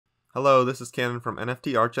Hello, this is Cannon from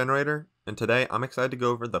NFT Art Generator, and today I'm excited to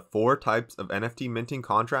go over the 4 types of NFT minting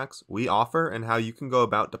contracts we offer and how you can go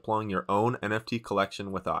about deploying your own NFT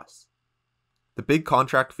collection with us. The big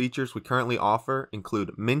contract features we currently offer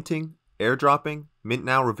include minting, airdropping, mint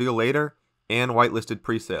now, reveal later, and whitelisted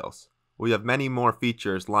presales. We have many more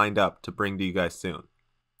features lined up to bring to you guys soon.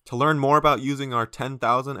 To learn more about using our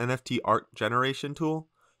 10,000 NFT art generation tool,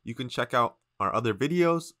 you can check out our other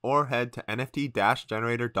videos or head to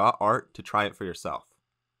nft-generator.art to try it for yourself.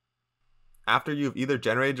 After you've either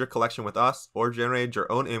generated your collection with us or generated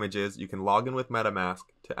your own images, you can log in with MetaMask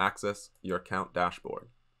to access your account dashboard.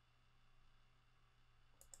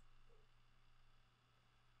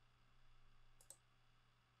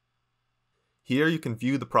 Here you can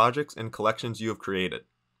view the projects and collections you have created.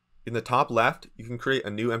 In the top left, you can create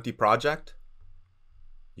a new empty project.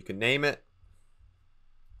 You can name it.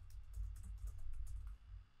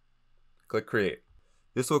 Click Create.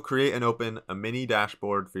 This will create and open a mini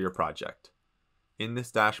dashboard for your project. In this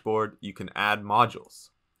dashboard, you can add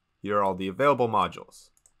modules. Here are all the available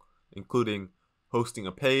modules, including hosting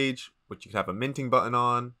a page, which you can have a minting button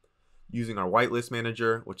on, using our whitelist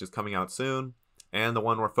manager, which is coming out soon, and the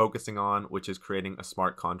one we're focusing on, which is creating a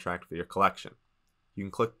smart contract for your collection. You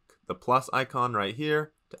can click the plus icon right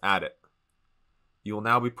here to add it. You will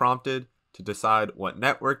now be prompted to decide what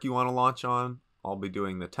network you want to launch on. I'll be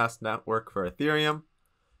doing the test network for Ethereum.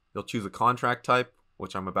 You'll choose a contract type,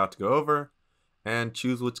 which I'm about to go over, and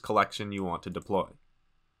choose which collection you want to deploy.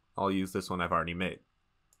 I'll use this one I've already made.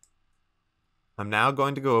 I'm now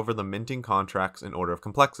going to go over the minting contracts in order of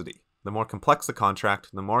complexity. The more complex the contract,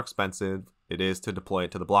 the more expensive it is to deploy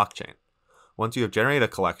it to the blockchain. Once you have generated a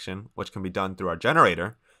collection, which can be done through our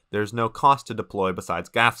generator, there's no cost to deploy besides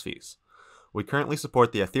gas fees. We currently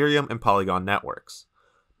support the Ethereum and Polygon networks.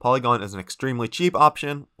 Polygon is an extremely cheap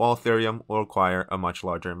option, while Ethereum will require a much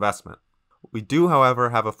larger investment. We do, however,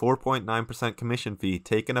 have a 4.9% commission fee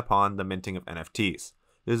taken upon the minting of NFTs.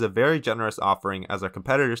 It is a very generous offering as our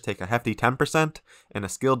competitors take a hefty 10% and a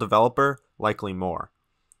skilled developer likely more.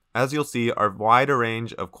 As you'll see, our wider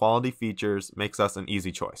range of quality features makes us an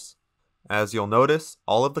easy choice. As you'll notice,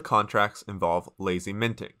 all of the contracts involve lazy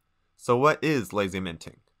minting. So what is lazy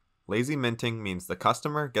minting? Lazy minting means the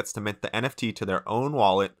customer gets to mint the NFT to their own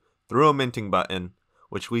wallet through a minting button,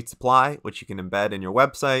 which we supply, which you can embed in your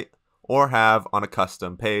website or have on a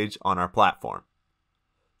custom page on our platform.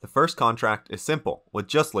 The first contract is simple with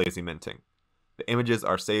just lazy minting. The images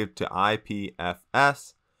are saved to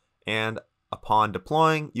IPFS, and upon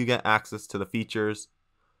deploying, you get access to the features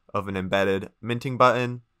of an embedded minting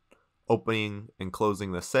button, opening and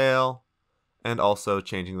closing the sale, and also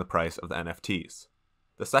changing the price of the NFTs.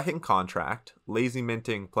 The second contract, Lazy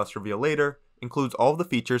Minting plus Reveal Later, includes all of the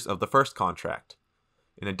features of the first contract.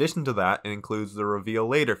 In addition to that, it includes the Reveal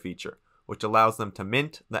Later feature, which allows them to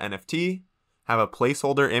mint the NFT, have a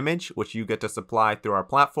placeholder image, which you get to supply through our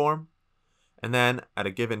platform, and then at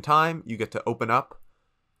a given time, you get to open up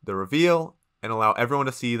the reveal and allow everyone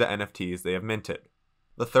to see the NFTs they have minted.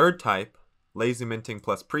 The third type, Lazy Minting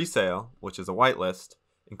plus Presale, which is a whitelist,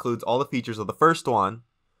 includes all the features of the first one,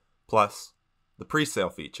 plus the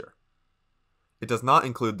presale feature. It does not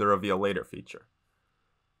include the reveal later feature.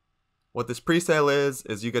 What this presale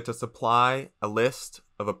is you get to supply a list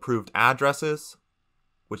of approved addresses,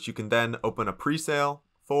 which you can then open a presale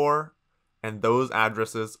for, and those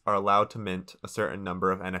addresses are allowed to mint a certain number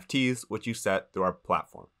of NFTs, which you set through our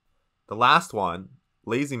platform. The last one,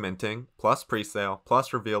 Lazy Minting plus presale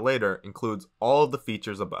plus reveal later, includes all of the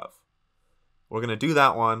features above. We're going to do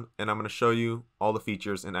that one, and I'm going to show you all the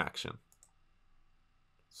features in action.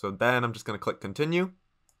 So then I'm just going to click Continue,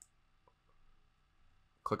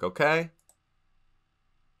 click OK,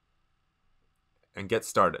 and get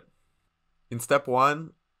started. In step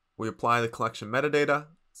 1, we apply the collection metadata.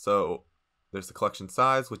 So there's the collection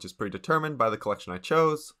size, which is predetermined by the collection I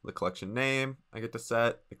chose, the collection name I get to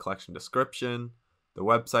set, the collection description, the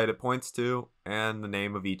website it points to, and the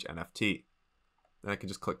name of each NFT. Then I can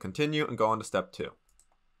just click Continue and go on to step 2.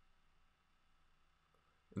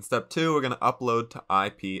 In step 2, we're going to upload to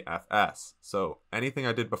IPFS. So anything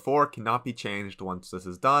I did before cannot be changed once this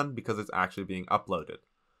is done because it's actually being uploaded.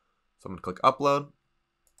 So I'm going to click Upload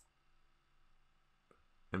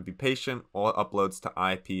and be patient while it uploads to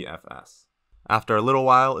IPFS. After a little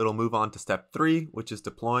while, it'll move on to step 3, which is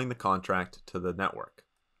deploying the contract to the network.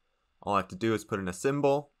 All I have to do is put in a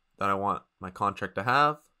symbol that I want my contract to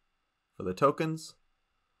have for the tokens,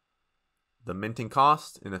 the minting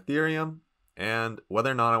cost in Ethereum, and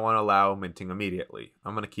whether or not I want to allow minting immediately.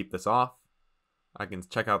 I'm going to keep this off. I can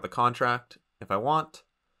check out the contract if I want,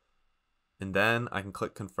 and then I can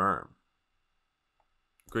click Confirm.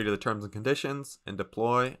 agree to the terms and conditions, and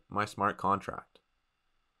deploy my smart contract.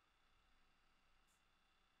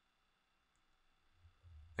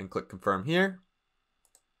 And click confirm here.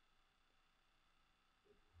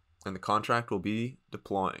 And the contract will be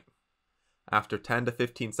deploying. After 10 to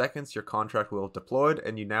 15 seconds, your contract will have deployed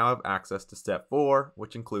and you now have access to step 4,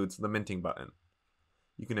 which includes the minting button.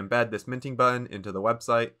 You can embed this minting button into the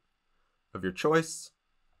website of your choice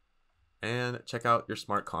and check out your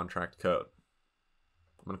smart contract code.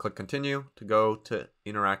 I'm going to click continue to go to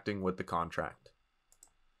interacting with the contract.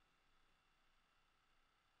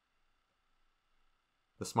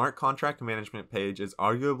 The smart contract management page is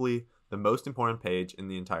arguably the most important page in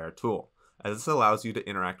the entire tool, as this allows you to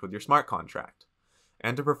interact with your smart contract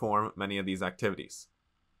and to perform many of these activities.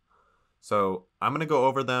 So I'm going to go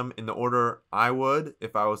over them in the order I would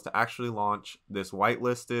if I was to actually launch this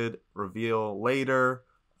whitelisted, reveal later,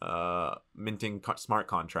 minting smart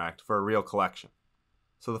contract for a real collection.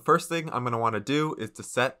 So the first thing I'm going to want to do is to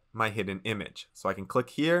set my hidden image. So I can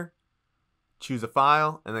click here, choose a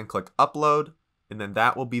file, and then click upload, and then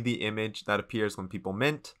that will be the image that appears when people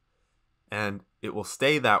mint, and it will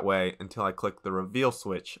stay that way until I click the reveal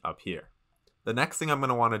switch up here. The next thing I'm going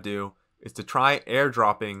to want to do is to try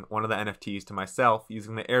airdropping one of the NFTs to myself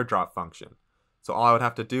using the airdrop function. So all I would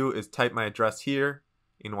have to do is type my address here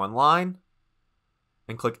in one line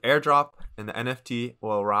and click airdrop, and the NFT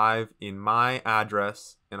will arrive in my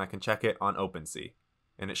address and I can check it on OpenSea.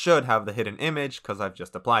 And it should have the hidden image because I've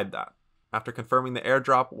just applied that. After confirming the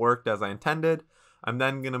airdrop worked as I intended, I'm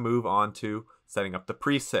then going to move on to setting up the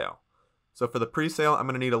pre-sale. So for the pre-sale, I'm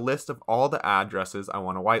going to need a list of all the addresses I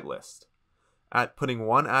want to whitelist. At putting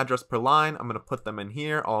one address per line, I'm going to put them in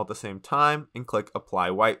here all at the same time and click apply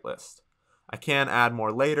whitelist. I can add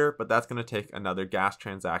more later, but that's going to take another gas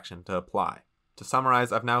transaction to apply. To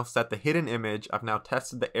summarize, I've now set the hidden image, I've now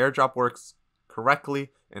tested the airdrop works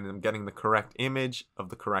correctly, and I'm getting the correct image of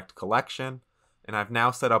the correct collection, and I've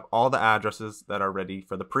now set up all the addresses that are ready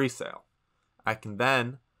for the pre-sale. I can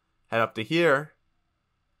then head up to here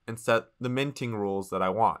and set the minting rules that I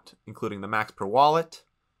want, including the max per wallet,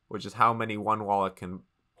 which is how many one wallet can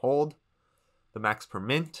hold, the max per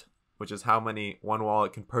mint, which is how many one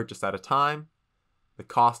wallet can purchase at a time, the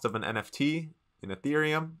cost of an NFT in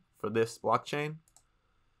Ethereum for this blockchain,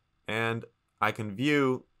 and I can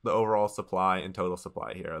view the overall supply and total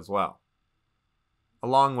supply here as well,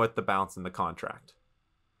 along with the balance in the contract.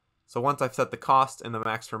 So once I've set the cost and the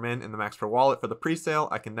max per mint and the max per wallet for the pre-sale,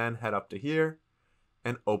 I can then head up to here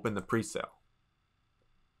and open the pre-sale.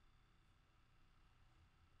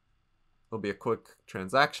 It'll be a quick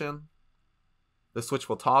transaction. The switch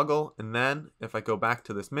will toggle, and then if I go back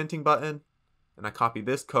to this minting button and I copy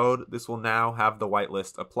this code, this will now have the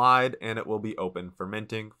whitelist applied and it will be open for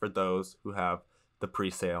minting for those who have the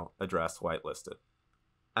pre-sale address whitelisted.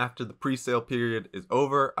 After the pre-sale period is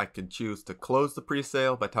over, I can choose to close the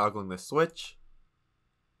pre-sale by toggling this switch.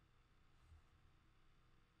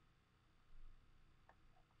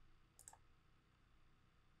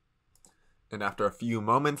 And after a few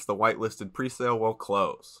moments, the whitelisted pre-sale will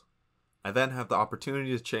close. I then have the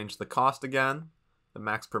opportunity to change the cost again, the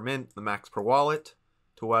max per mint, the max per wallet,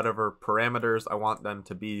 to whatever parameters I want them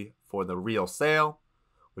to be for the real sale,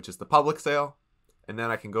 which is the public sale. And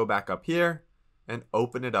then I can go back up here and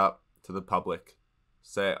open it up to the public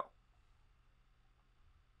sale.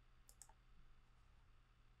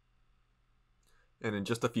 And in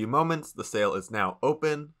just a few moments, the sale is now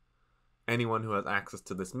open. Anyone who has access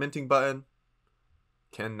to this minting button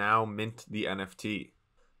can now mint the NFT.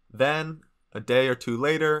 Then, a day or two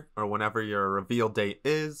later, or whenever your reveal date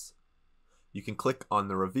is, you can click on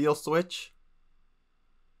the reveal switch,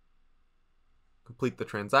 complete the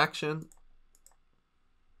transaction,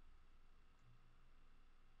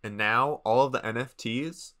 and now all of the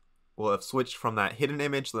NFTs will have switched from that hidden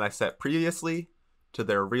image that I set previously to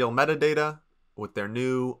their real metadata with their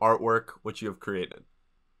new artwork which you have created.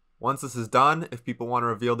 Once this is done, if people want to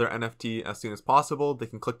reveal their NFT as soon as possible, they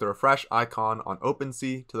can click the refresh icon on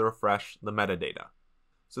OpenSea to refresh the metadata.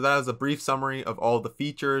 So that is a brief summary of all the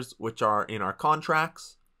features which are in our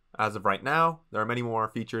contracts. As of right now, there are many more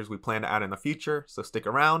features we plan to add in the future, so stick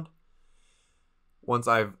around. Once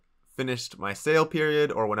I've finished my sale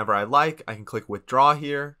period, or whenever I like, I can click withdraw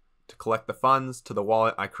here to collect the funds to the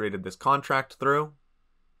wallet I created this contract through,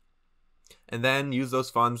 and then use those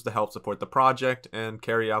funds to help support the project and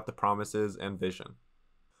carry out the promises and vision.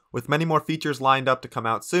 With many more features lined up to come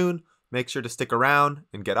out soon, make sure to stick around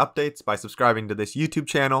and get updates by subscribing to this YouTube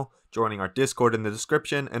channel, joining our Discord in the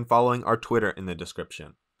description, and following our Twitter in the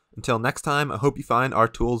description. Until next time, I hope you find our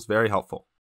tools very helpful.